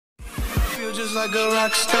feel just like a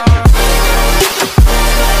rock star.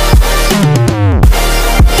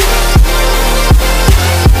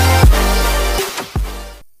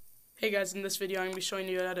 Hey guys, in this video I'm going to be showing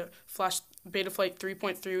you how to flash Betaflight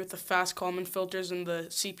 3.3 with the fast Kalman filters and the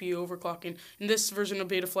CPU overclocking. In this version of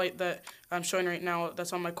Betaflight that I'm showing right now,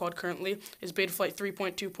 that's on my quad currently, is Betaflight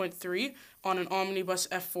 3.2.3 on an Omnibus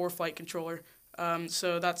F4 flight controller.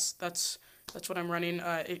 So that's what I'm running.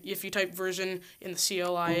 If you type version in the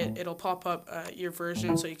CLI, it'll pop up your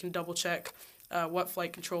version so you can double check what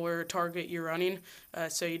flight controller target you're running,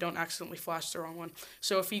 so you don't accidentally flash the wrong one.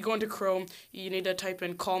 So if you go into Chrome, you need to type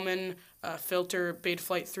in Kalman filter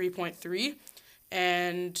Betaflight 3.3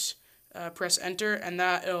 and press enter, and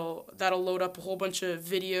that'll load up a whole bunch of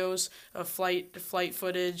videos of flight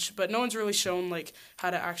footage, but no one's really shown like how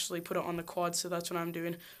to actually put it on the quad, so that's what I'm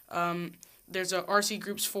doing. There's a RC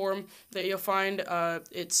groups forum that you'll find.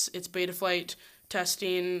 It's Betaflight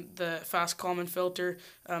testing the fast Kalman filter.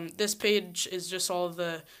 This page is just all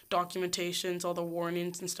the documentations, all the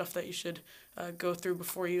warnings and stuff that you should go through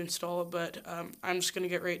before you install it. But I'm just gonna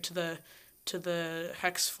get right to the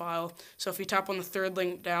hex file. So if you tap on the third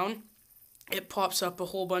link down, it pops up a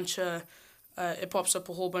whole bunch of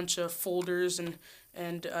folders and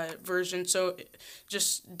versions. So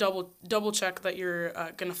just double check that you're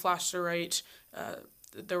gonna flash the right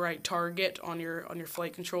target on your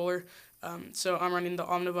flight controller. So I'm running the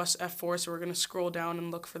Omnibus F4, so we're going to scroll down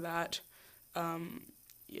and look for that.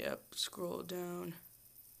 Yep, scroll down.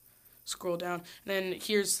 And then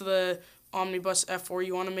here's the Omnibus F4.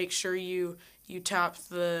 You want to make sure you tap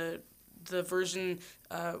the version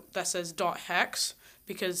that says .hex,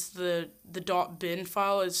 because the .bin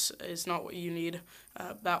file is not what you need.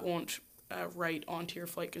 That won't write onto your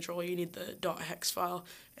flight controller. You need the .hex file,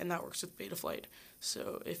 and that works with Betaflight.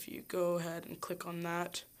 So if you go ahead and click on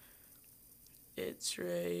that, it's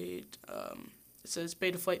right, it says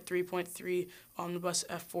Betaflight 3.3 Omnibus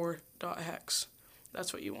F4.hex.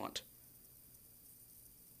 That's what you want.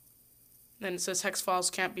 Then it says hex files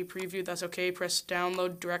can't be previewed. That's okay. Press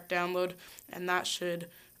download, direct download, and that should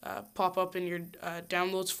pop up in your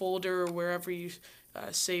downloads folder or wherever you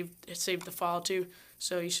saved the file to.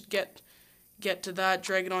 So you should get to that,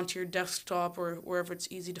 drag it onto your desktop or wherever it's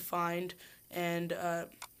easy to find, and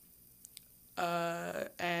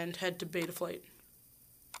head to Betaflight.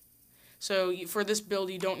 So for this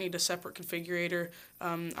build, you don't need a separate configurator.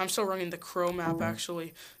 I'm still running the Chrome app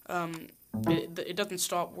actually. It doesn't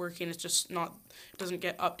stop working. It's just not. It doesn't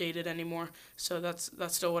get updated anymore. So that's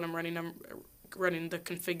still what I'm running. I'm running the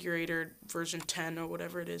configurator version 10 or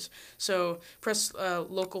whatever it is. So press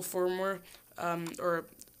local firmware or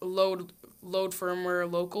load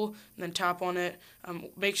firmware local, and then tap on it.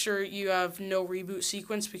 Make sure you have no reboot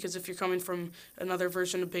sequence, because if you're coming from another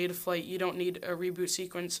version of Betaflight, you don't need a reboot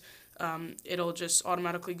sequence. It'll just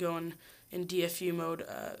automatically go in DFU mode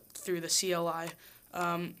through the CLI.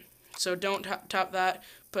 So don't tap that,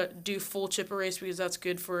 but do full chip erase, because that's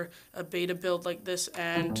good for a beta build like this,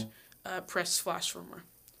 and press flash firmware.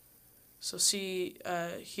 So see,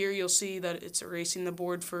 here you'll see that it's erasing the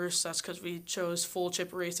board first. That's because we chose full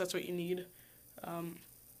chip erase. That's what you need.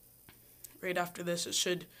 Right after this, it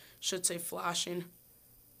should say flashing.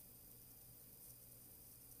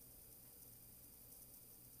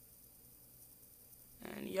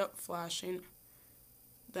 And yep, flashing.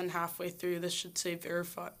 Then halfway through, this should say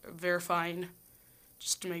verifying,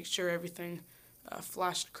 just to make sure everything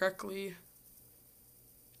flashed correctly.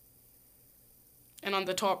 And on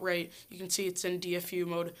the top right, you can see it's in DFU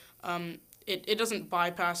mode. It doesn't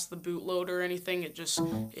bypass the bootloader or anything. It just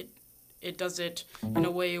it does it in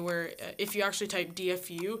a way where if you actually type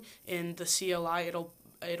DFU in the CLI, it'll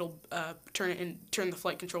turn the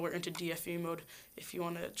flight controller into DFU mode if you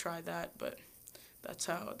want to try that. But that's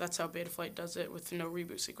how Betaflight does it with no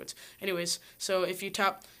reboot sequence. Anyways, so if you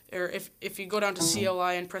tap, or if you go down to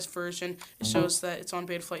CLI and press version, it shows that it's on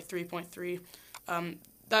Betaflight 3.3.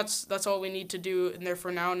 That's all we need to do in there for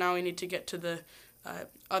now. Now we need to get to the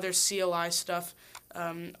other CLI stuff.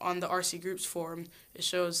 On the RC groups forum, it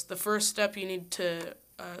shows the first step you need to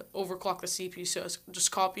overclock the CPU. So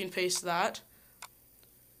just copy and paste that,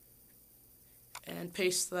 and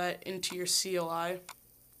paste that into your CLI,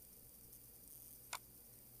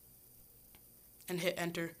 and hit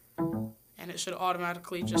enter. And it should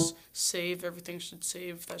automatically just save. Everything should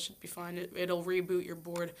save. That should be fine. It'll reboot your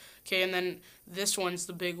board. Okay, and then this one's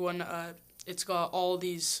the big one. It's got all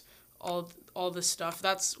this stuff.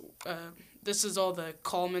 This is all the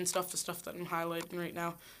Kalman stuff, the stuff that I'm highlighting right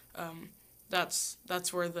now. That's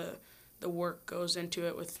where the work goes into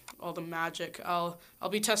it with all the magic. I'll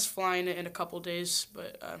be test flying it in a couple days,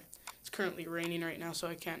 but It's currently raining right now, so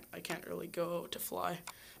I can't really go out to fly.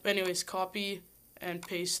 But anyways, copy and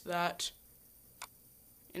paste that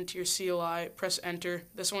into your CLI, press enter.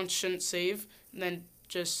 This one shouldn't save, and then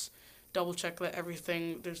just double check that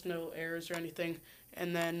there's no errors or anything,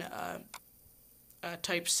 and then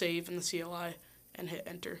type save in the CLI and hit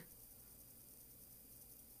enter.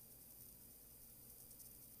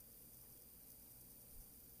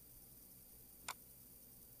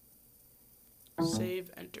 Save,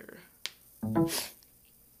 enter.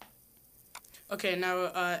 Okay, now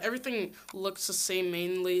everything looks the same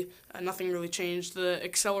mainly. Nothing really changed. The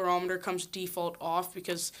accelerometer comes default off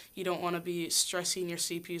because you don't want to be stressing your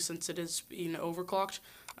CPU since it is being overclocked.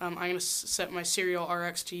 I'm going to set my serial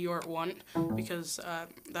RX to UART1 because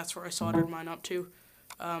that's where I soldered mine up to.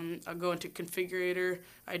 I'll go into configurator.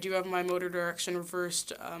 I do have my motor direction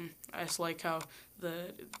reversed. I just like how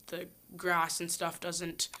the grass and stuff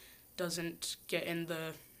doesn't get in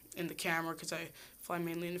the camera because I fly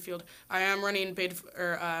mainly in the field. I am running BL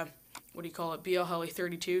Heli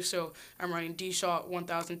 32, so I'm running D-Shot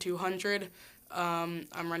 1200. I'm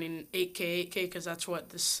running 8K because that's what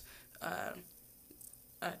this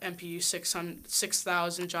MPU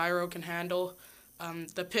 6000 gyro can handle.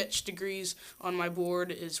 The pitch degrees on my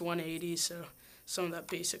board is 180, so some of that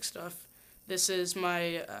basic stuff. This is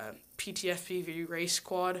my PTFPV race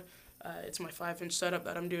quad. It's my 5-inch setup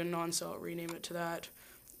that I'm doing on, so I'll rename it to that.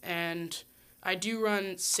 And I do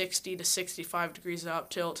run 60 to 65 degrees of up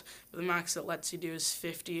tilt, but the max it lets you do is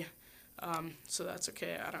 50. So that's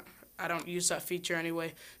okay. I don't use that feature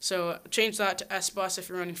anyway. So change that to S-Bus if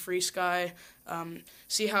you're running FreeSky.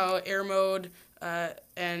 See how air mode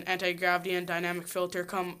and anti-gravity and dynamic filter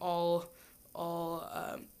come all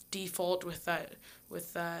default with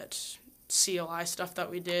that CLI stuff that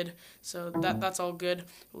we did. So that's all good.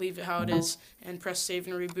 Leave it how it is and press save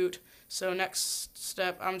and reboot. So next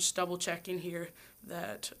step, I'm just double checking here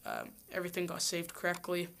that everything got saved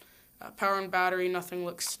correctly. Power and battery, nothing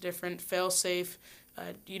looks different. Fail safe,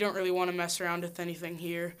 you don't really want to mess around with anything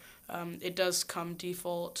here. It does come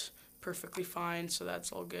default perfectly fine, so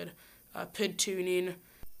that's all good. PID tuning.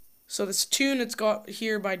 So this tune it's got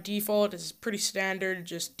here by default is pretty standard,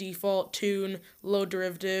 just default tune, low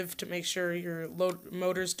derivative to make sure your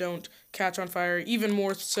motors don't catch on fire, even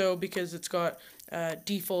more so because it's got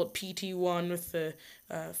default PT1 with the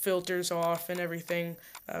filters off and everything.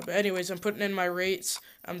 But anyways, I'm putting in my rates.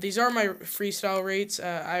 These are my freestyle rates.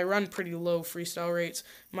 I run pretty low freestyle rates.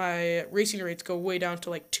 My racing rates go way down to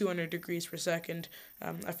like 200 degrees per second.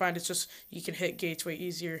 I find it's just, you can hit gates way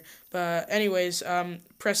easier. But anyways,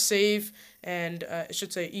 press save, and it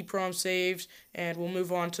should say EEPROM saved, and we'll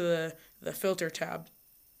move on to the filter tab.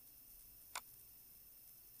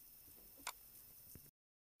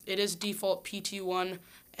 It is default PT1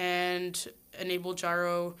 and enable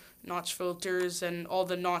gyro notch filters, and all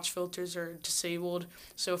the notch filters are disabled.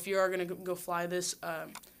 So if you are going to go fly this,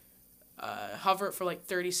 hover it for like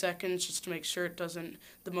 30 seconds just to make sure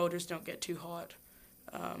the motors don't get too hot.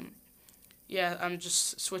 Yeah, I'm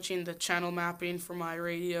just switching the channel mapping for my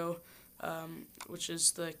radio, which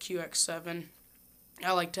is the QX7.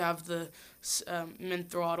 I like to have the min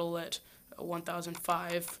throttle at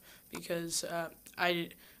 1005 because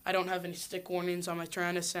I don't have any stick warnings on my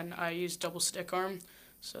Tyrannus, and I use double stick arm,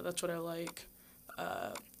 so that's what I like.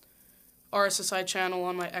 RSSI channel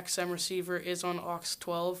on my XM receiver is on aux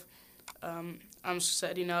 12. I'm just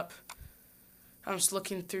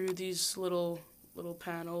looking through these little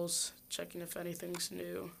panels, checking if anything's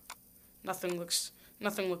new. Nothing looks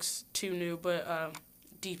too new, but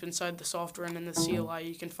deep inside the software and in the CLI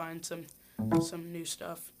you can find some new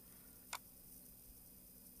stuff.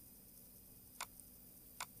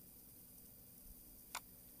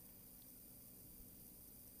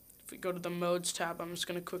 If we go to the modes tab, I'm just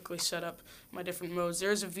going to quickly set up my different modes.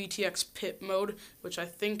 There's a VTX pit mode, which I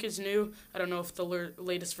think is new. I don't know if the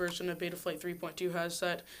latest version of Betaflight 3.2 has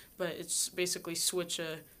that, but it's basically switch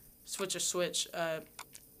a switch.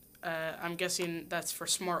 I'm guessing that's for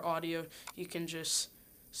smart audio. You can just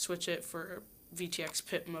switch it for VTX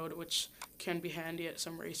pit mode, which can be handy at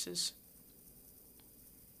some races.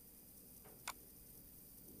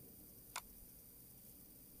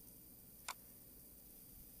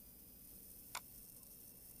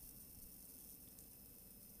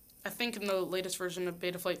 I think in the latest version of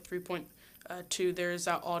Betaflight 3.2 there is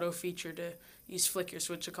that auto feature to use flick your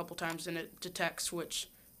switch a couple times and it detects which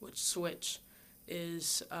switch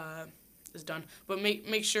is done. But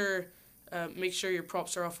make sure your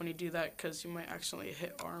props are off when you do that, because you might accidentally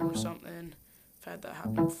hit arm or something. I've had that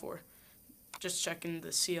happen before. Just checking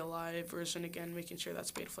the CLI version again, making sure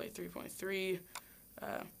that's Betaflight 3.3.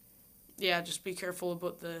 yeah, just be careful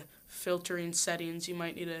about the filtering settings. You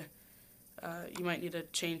might need to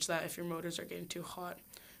change that if your motors are getting too hot.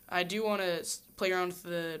 I do want to play around with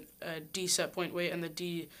the D set point weight and the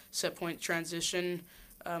D set point transition,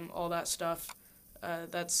 all that stuff.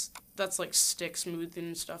 That's like stick smoothing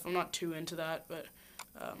and stuff. I'm not too into that, but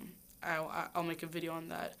I'll make a video on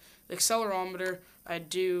that. The accelerometer I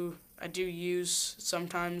do use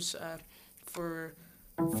sometimes for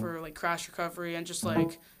like crash recovery and just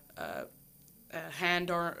like hand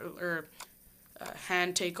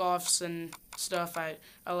takeoffs and stuff. I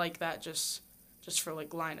like that just for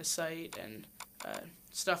like line of sight and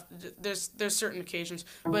stuff. There's certain occasions,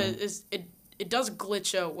 but it does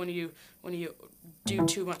glitch out when you do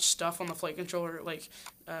too much stuff on the flight controller, like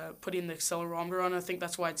putting the accelerometer on. I think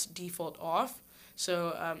that's why it's default off.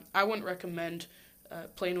 So I wouldn't recommend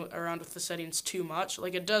playing around with the settings too much.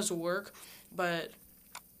 Like, it does work, but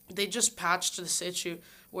they just patched this issue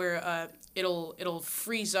where it'll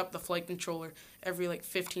freeze up the flight controller every like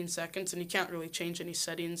 15 seconds, and you can't really change any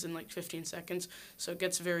settings in like 15 seconds, so it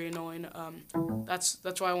gets very annoying. That's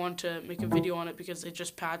why I wanted to make a video on it, because they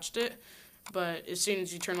just patched it. But as soon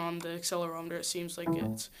as you turn on the accelerometer, it seems like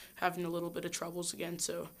it's having a little bit of troubles again.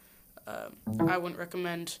 So I wouldn't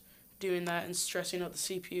recommend doing that and stressing out the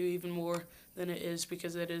CPU even more than it is,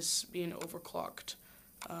 because it is being overclocked.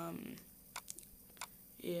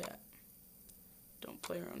 Yeah. Don't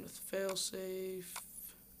play around with failsafe.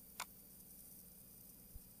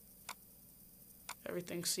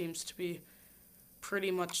 Everything seems to be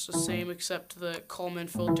pretty much the same except the Kalman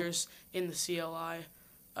filters in the CLI.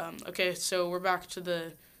 Okay, so we're back to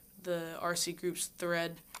the RC groups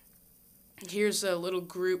thread. Here's a little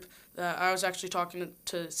group that I was actually talking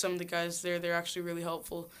to some of the guys there. They're actually really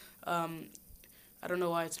helpful. I don't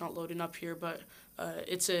know why it's not loading up here, but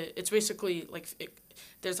it's basically like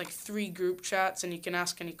there's like 3 group chats, and you can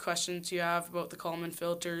ask any questions you have about the Kalman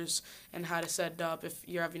filters and how to set it up. If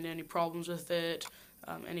you're having any problems with it,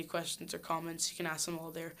 any questions or comments, you can ask them all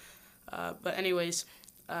there. But anyways,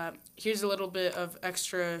 here's a little bit of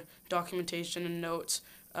extra documentation and notes.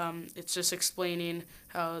 It's just explaining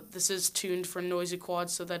how this is tuned for noisy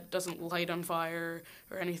quads so that it doesn't light on fire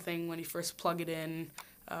or anything when you first plug it in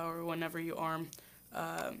or whenever you arm.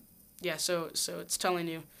 Yeah, so it's telling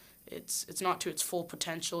you it's not to its full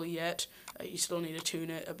potential yet. You still need to tune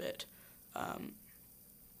it a bit.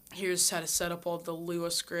 Here's how to set up all the Lua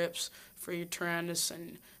scripts for your Tyrannus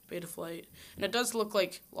and Betaflight. And it does look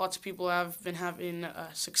like lots of people have been having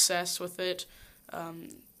success with it.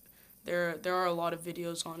 There are a lot of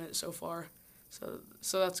videos on it so far, so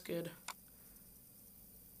that's good.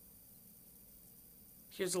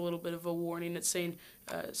 Here's a little bit of a warning. It's saying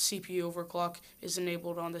CPU overclock is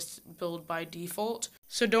enabled on this build by default.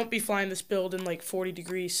 So don't be flying this build in like 40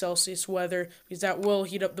 degrees Celsius weather, because that will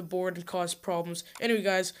heat up the board and cause problems. Anyway,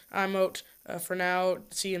 guys, I'm out for now.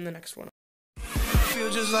 See you in the next one.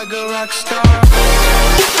 Feel just like a rock star.